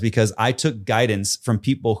did that is because I took guidance from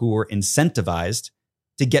people who were incentivized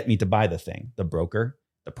to get me to buy the thing, the broker,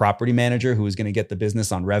 the property manager who was going to get the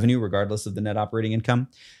business on revenue, regardless of the net operating income,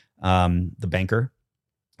 the banker.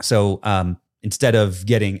 So instead of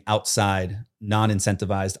getting outside,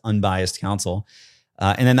 non-incentivized, unbiased counsel,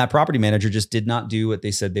 and then that property manager just did not do what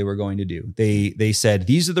they said they were going to do. They said,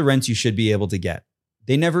 these are the rents you should be able to get.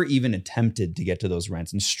 They never even attempted to get to those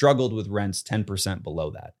rents and struggled with rents 10%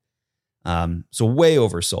 below that. So way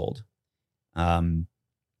oversold.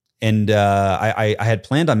 And I had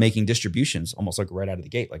planned on making distributions almost like right out of the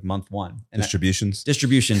gate, like month one. And distributions,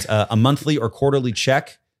 a monthly or quarterly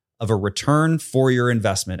check of a return for your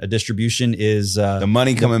investment. A distribution is the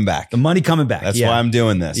money coming back. The money coming back. That's why I'm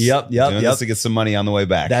doing this. Yep. Doing this to get some money on the way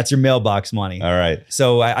back. That's your mailbox money. All right.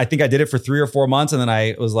 So I think I did it for 3 or 4 months, and then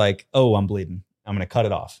I was like, "Oh, I'm bleeding. I'm going to cut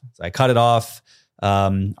it off." So I cut it off.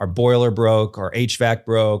 Our boiler broke, our HVAC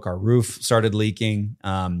broke, our roof started leaking.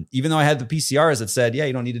 Even though I had the PCRs that said, yeah,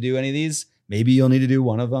 you don't need to do any of these. Maybe you'll need to do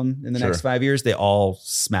one of them in the next 5 years. They all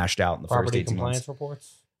smashed out in the first 18 months. Property compliance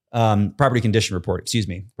reports? Property condition report. Excuse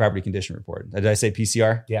me. Property condition report. Did I say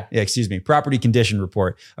PCR? Yeah. Yeah. Excuse me. Property condition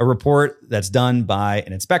report. A report that's done by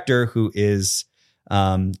an inspector who is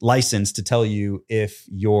licensed to tell you if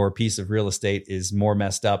your piece of real estate is more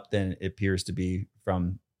messed up than it appears to be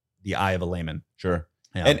from the eye of a layman. Sure.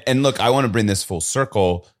 Yeah. And look, I want to bring this full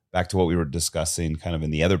circle back to what we were discussing kind of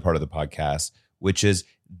in the other part of the podcast, which is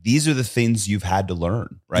these are the things you've had to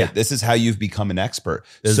learn, right? Yeah. This is how you've become an expert.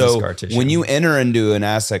 This is so scar tissue. when you enter into an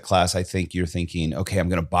asset class, I think you're thinking, okay, I'm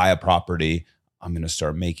going to buy a property. I'm going to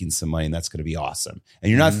start making some money and that's going to be awesome. And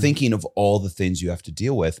you're not thinking of all the things you have to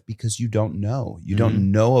deal with because you don't know. You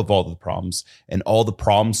don't know of all the problems and all the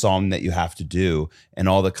problem solving that you have to do and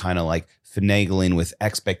all the kind of like finagling with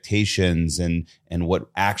expectations and what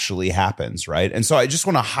actually happens, right? And so I just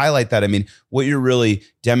want to highlight that. I mean, what you're really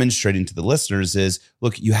demonstrating to the listeners is,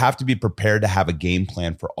 look, you have to be prepared to have a game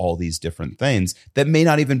plan for all these different things that may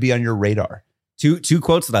not even be on your radar. Two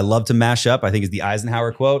quotes that I love to mash up, I think, is the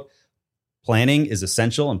Eisenhower quote. Planning is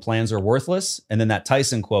essential and plans are worthless. And then that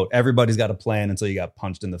Tyson quote, everybody's got a plan until you got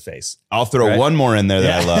punched in the face. I'll throw one more in there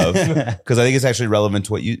that I love because I think it's actually relevant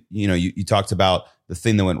to what you talked about, the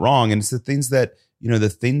thing that went wrong. And it's the things that, the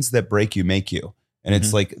things that break you make you. And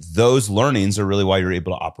it's like those learnings are really why you're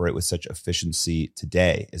able to operate with such efficiency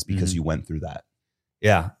today is because you went through that.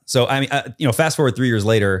 Yeah. So, I mean, fast forward 3 years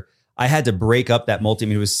later, I had to break up that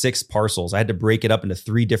it was 6 parcels. I had to break it up into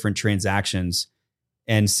 3 different transactions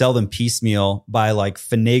and sell them piecemeal by like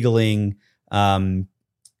finagling,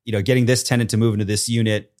 getting this tenant to move into this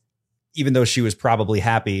unit, even though she was probably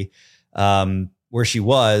happy where she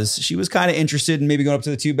was kind of interested in maybe going up to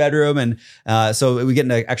the 2-bedroom. And so we get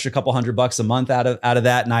an extra couple $100 a month out of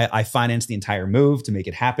that. And I financed the entire move to make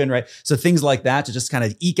it happen. Right. So things like that to just kind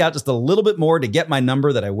of eke out just a little bit more to get my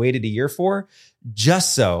number that I waited a year for,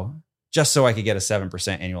 just so I could get a 7%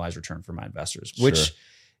 annualized return for my investors, which,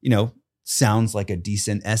 sounds like a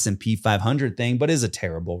decent S&P 500 thing, but is a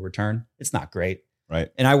terrible return. It's not great. Right.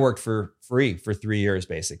 And I worked for free for 3 years,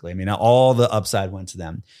 basically. I mean, all the upside went to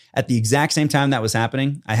them. At the exact same time that was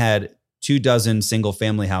happening, I had 24 single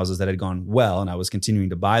family houses that had gone well, and I was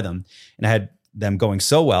continuing to buy them. And I had them going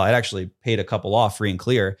so well, I'd actually paid a couple off free and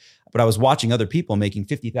clear, but I was watching other people making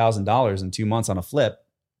 $50,000 in 2 months on a flip.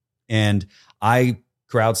 And I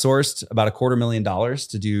crowdsourced about $250,000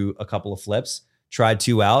 to do a couple of flips, tried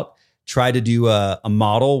 2 out. Tried to do a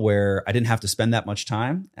model where I didn't have to spend that much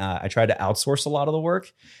time. I tried to outsource a lot of the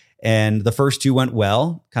work. And the first 2 went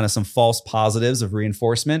well, kind of some false positives of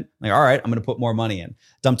reinforcement. Like, all right, I'm going to put more money in.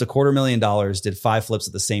 Dumped $250,000, did 5 flips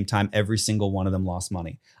at the same time. Every single one of them lost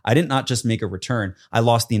money. I did not just make a return. I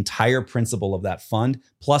lost the entire principal of that fund,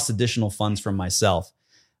 plus additional funds from myself.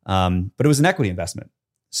 But it was an equity investment.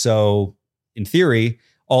 So in theory,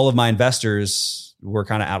 all of my investors were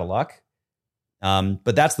kind of out of luck.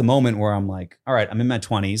 But that's the moment where I'm like, all right, I'm in my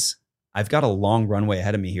 20s. I've got a long runway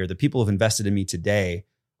ahead of me here. The people who've invested in me today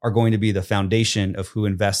are going to be the foundation of who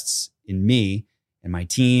invests in me and my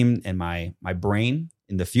team and my brain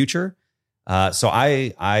in the future. So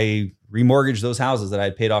I remortgaged those houses that I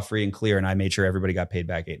had paid off free and clear, and I made sure everybody got paid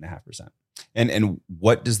back 8.5%. And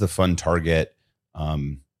what does the fund target?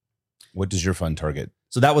 What does your fund target?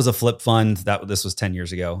 So that was a flip fund. This was 10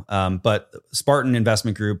 years ago. But Spartan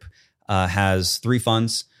Investment Group has 3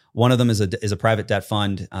 funds. One of them is a private debt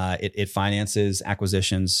fund. It finances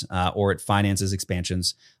acquisitions or it finances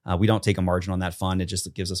expansions. We don't take a margin on that fund. It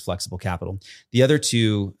just gives us flexible capital. The other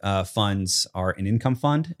 2 funds are an income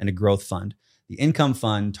fund and a growth fund. The income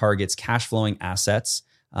fund targets cash flowing assets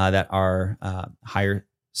that are higher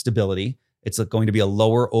stability. It's going to be a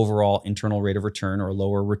lower overall internal rate of return or a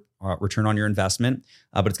lower return on your investment,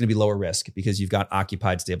 but it's going to be lower risk because you've got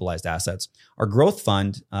occupied, stabilized assets. Our growth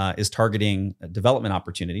fund is targeting development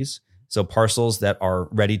opportunities, so parcels that are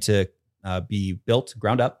ready to be built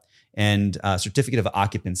ground up, and certificate of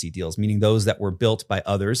occupancy deals, meaning those that were built by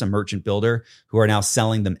others, a merchant builder, who are now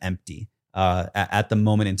selling them empty at the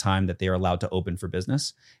moment in time that they are allowed to open for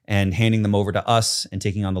business, and handing them over to us and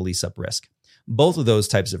taking on the lease up risk. Both of those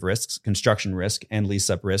types of risks, construction risk and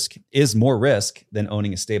lease up risk, is more risk than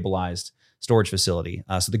owning a stabilized storage facility.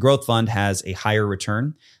 So the growth fund has a higher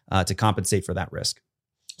return to compensate for that risk.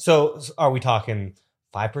 So are we talking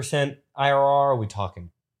 5% IRR? Are we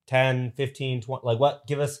talking 10, 15, 20? Like what?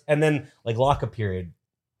 Give us, and then like lockup period.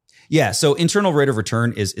 Yeah. So internal rate of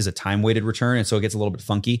return is a time weighted return. And so it gets a little bit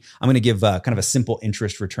funky. I'm going to give kind of a simple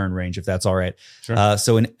interest return range, if that's all right. Sure.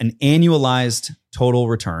 So an annualized total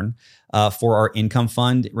return for our income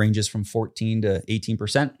fund ranges from 14 to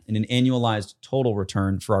 18%. And an annualized total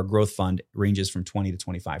return for our growth fund ranges from 20 to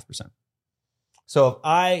 25%. So if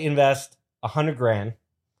I invest $100,000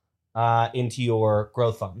 into your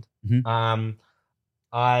growth fund. Mhm.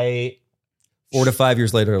 4 to 5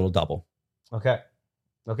 years later, it'll double.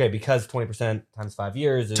 Okay, because 20% times 5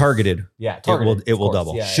 years is Targeted. Yeah, targeted. It will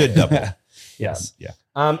double. Yeah, Should double. Yes. Yeah.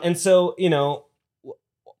 And so,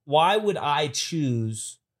 why would I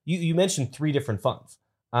choose? You mentioned 3 different funds.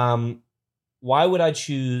 Why would I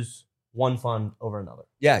choose one fund over another?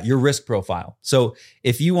 Yeah, your risk profile. So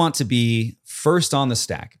if you want to be first on the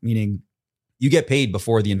stack, meaning you get paid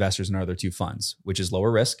before the investors in our other 2 funds, which is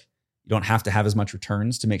lower risk. You don't have to have as much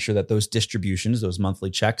returns to make sure that those distributions, those monthly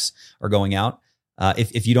checks are going out.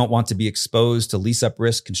 If you don't want to be exposed to lease up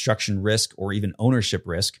risk, construction risk, or even ownership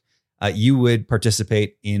risk, you would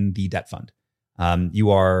participate in the debt fund. You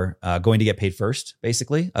are going to get paid first,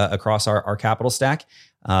 basically, across our capital stack.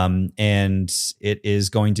 And it is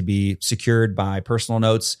going to be secured by personal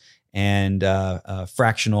notes and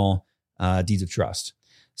fractional deeds of trust.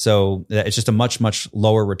 So it's just a much, much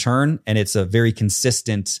lower return. And it's a very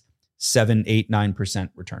consistent 7, 8, 9%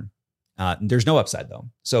 return. There's no upside though.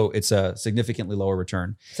 So it's a significantly lower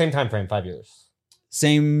return. Same time frame, 5 years.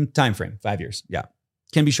 Same time frame, 5 years. Yeah.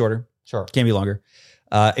 Can be shorter. Sure. Can be longer.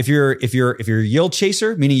 If you're a yield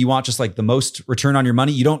chaser, meaning you want just like the most return on your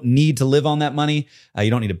money, you don't need to live on that money. You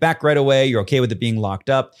don't need it back right away. You're okay with it being locked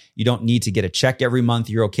up. You don't need to get a check every month.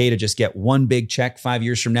 You're okay to just get one big check 5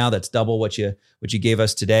 years from now. That's double what you gave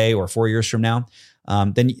us today or 4 years from now.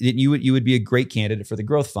 Then you would be a great candidate for the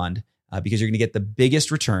growth fund because you're going to get the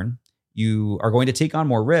biggest return. You are going to take on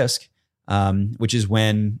more risk, which is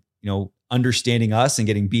when, understanding us and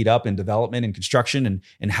getting beat up in development and construction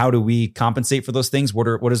and how do we compensate for those things?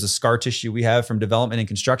 What is the scar tissue we have from development and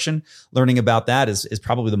construction? Learning about that is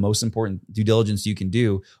probably the most important due diligence you can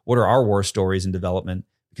do. What are our war stories in development?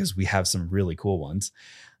 Because we have some really cool ones.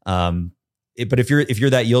 But if you're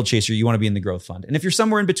that yield chaser, you want to be in the growth fund. And if you're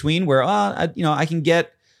somewhere in between where, I can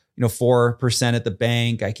get 4% at the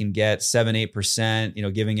bank, I can get 7,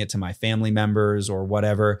 8%, giving it to my family members or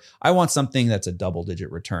whatever. I want something that's a double-digit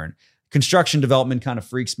return. Construction development kind of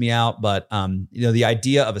freaks me out, but the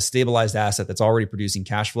idea of a stabilized asset that's already producing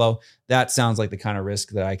cash flow, that sounds like the kind of risk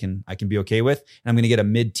that I can be okay with. And I'm going to get a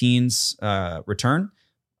mid-teens return.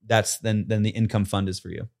 That's then the income fund is for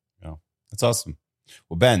you. Yeah, that's awesome.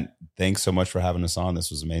 Well, Ben, thanks so much for having us on.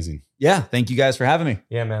 This was amazing. Yeah, thank you guys for having me.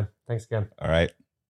 Yeah, man. Thanks again. All right.